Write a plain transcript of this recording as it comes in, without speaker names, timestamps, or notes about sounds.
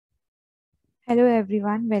Hello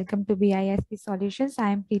everyone, welcome to BISP Solutions.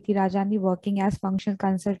 I am Preeti Rajani working as functional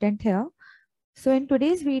consultant here. So in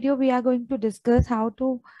today's video, we are going to discuss how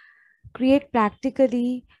to create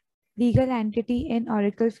practically legal entity in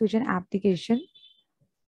Oracle Fusion application.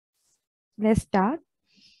 Let's start.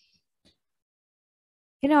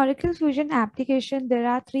 In Oracle Fusion application, there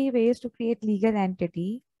are three ways to create legal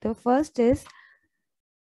entity. The first is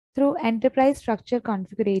through Enterprise Structure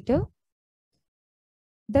Configurator.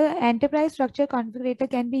 The enterprise structure configurator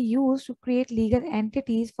can be used to create legal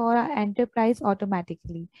entities for our enterprise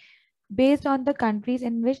automatically based on the countries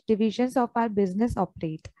in which divisions of our business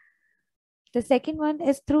operate. The second one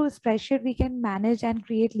is through spreadsheet we can manage and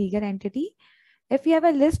create legal entity. If we have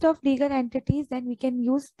a list of legal entities, then we can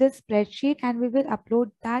use this spreadsheet and we will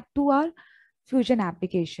upload that to our Fusion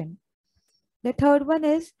application. The third one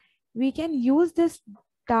is we can use this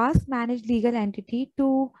task manage legal entity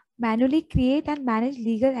to manually create and manage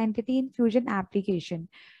legal entity in Fusion application.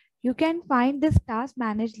 You can find this task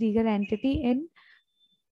manage legal entity in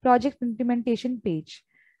project implementation page.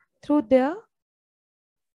 Through there,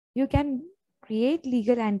 you can create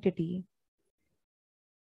legal entity.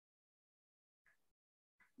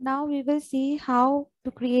 Now we will see how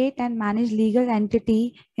to create and manage legal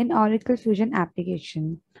entity in Oracle Fusion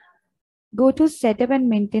application. Go to setup and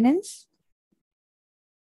maintenance.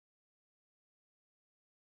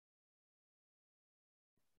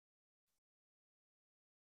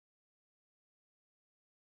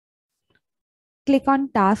 Click on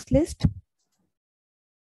task list.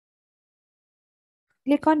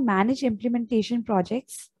 Click on manage implementation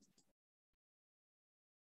projects.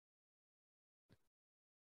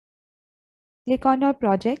 Click on your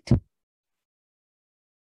project.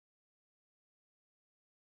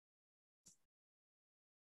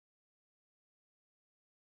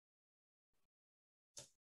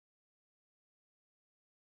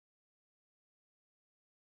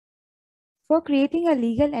 For creating a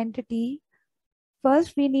legal entity,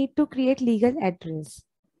 first we need to create legal address.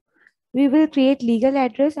 We will create legal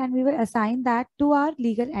address and we will assign that to our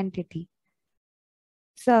legal entity.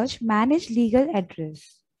 Search manage legal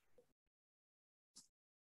address.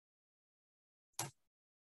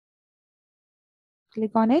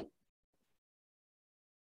 Click on it.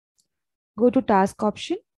 Go to task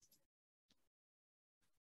option.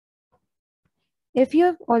 If you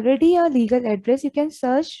have already a legal address, you can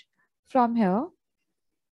search from here.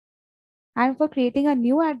 And for creating a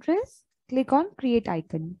new address, click on create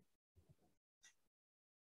icon.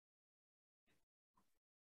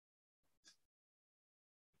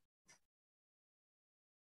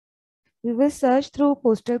 We will search through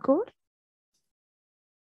postal code,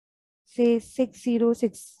 say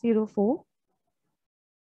 60604.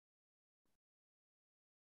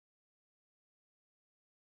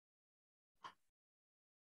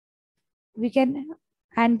 We can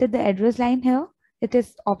enter the address line here. It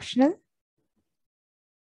is optional.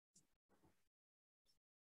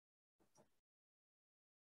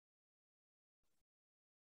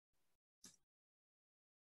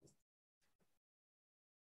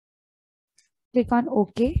 Click on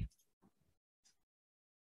OK.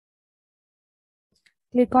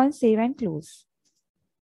 Click on save and close.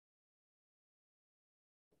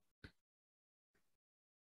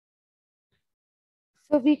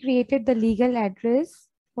 So we created the legal address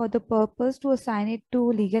for the purpose to assign it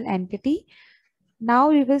to legal entity. Now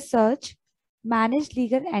we will search manage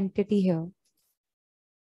legal entity here.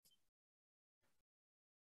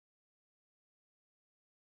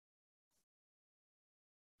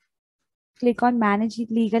 Click on manage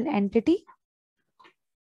legal entity.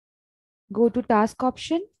 Go to task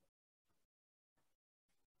option.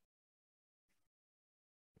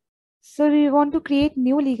 So we want to create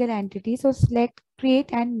new legal entity. So select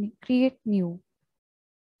create and create new.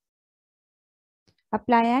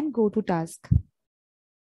 Apply and go to task.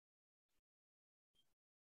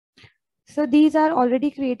 So these are already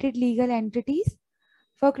created legal entities.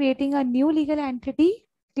 For creating a new legal entity,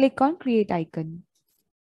 click on create icon.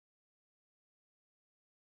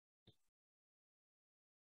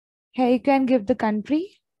 Here you can give the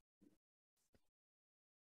country,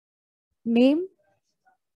 name,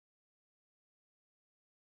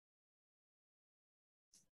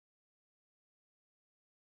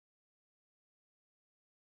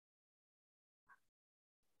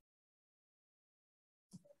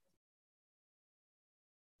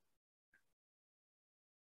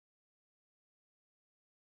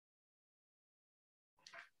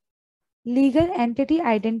 legal entity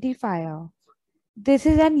identifier. This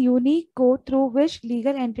is an unique code through which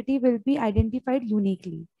legal entity will be identified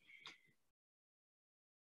uniquely.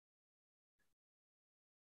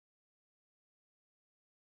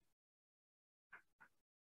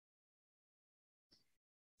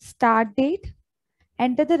 start date,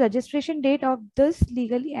 enter the registration date of this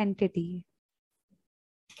legal entity.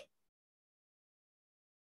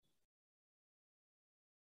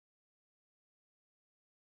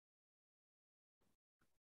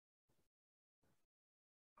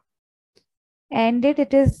 End date,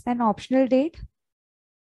 it is an optional date.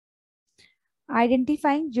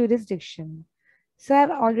 Identifying jurisdiction. So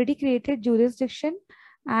I've already created jurisdiction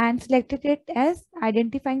and selected it as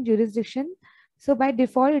identifying jurisdiction. So by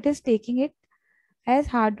default, it is taking it as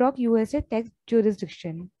Hard Rock USA tax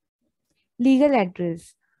jurisdiction. Legal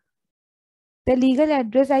address. The legal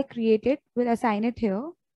address I created will assign it here.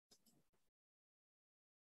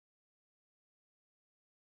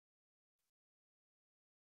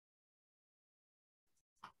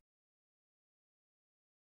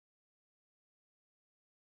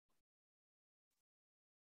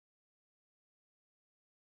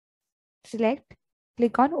 Select,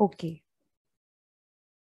 click on OK.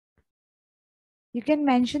 You can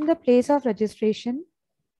mention the place of registration.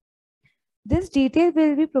 This detail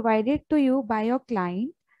will be provided to you by your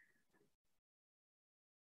client.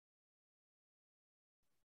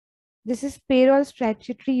 This is payroll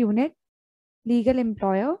statutory unit, legal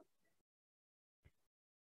employer.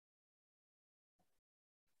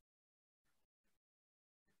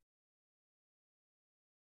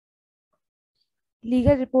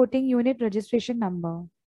 Legal reporting unit registration number.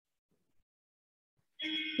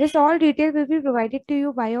 This all detail will be provided to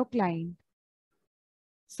you by your client.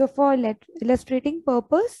 So for illustrating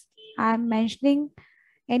purpose, I am mentioning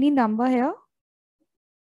any number here.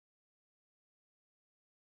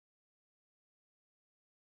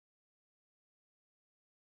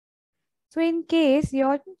 So in case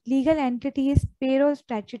your legal entity is payroll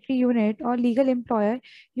statutory unit or legal employer,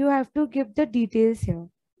 you have to give the details here.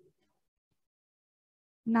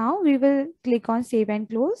 Now we will click on save and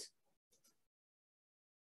close.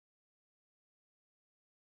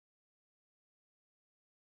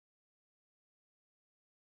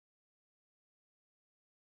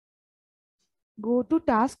 Go to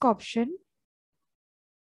task option.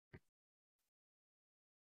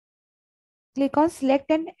 Click on select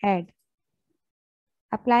and add.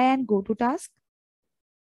 Apply and go to task.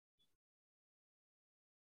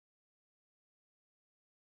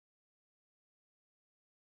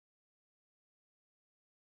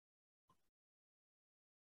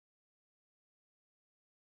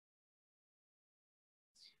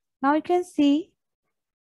 Now you can see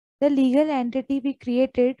the legal entity we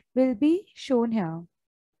created will be shown here.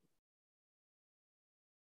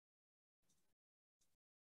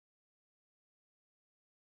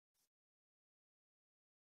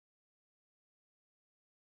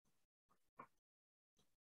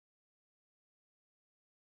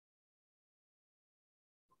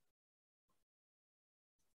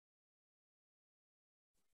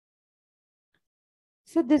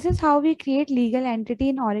 So this is how we create legal entity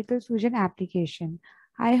in Oracle Fusion application.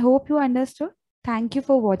 I hope you understood. Thank you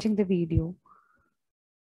for watching the video.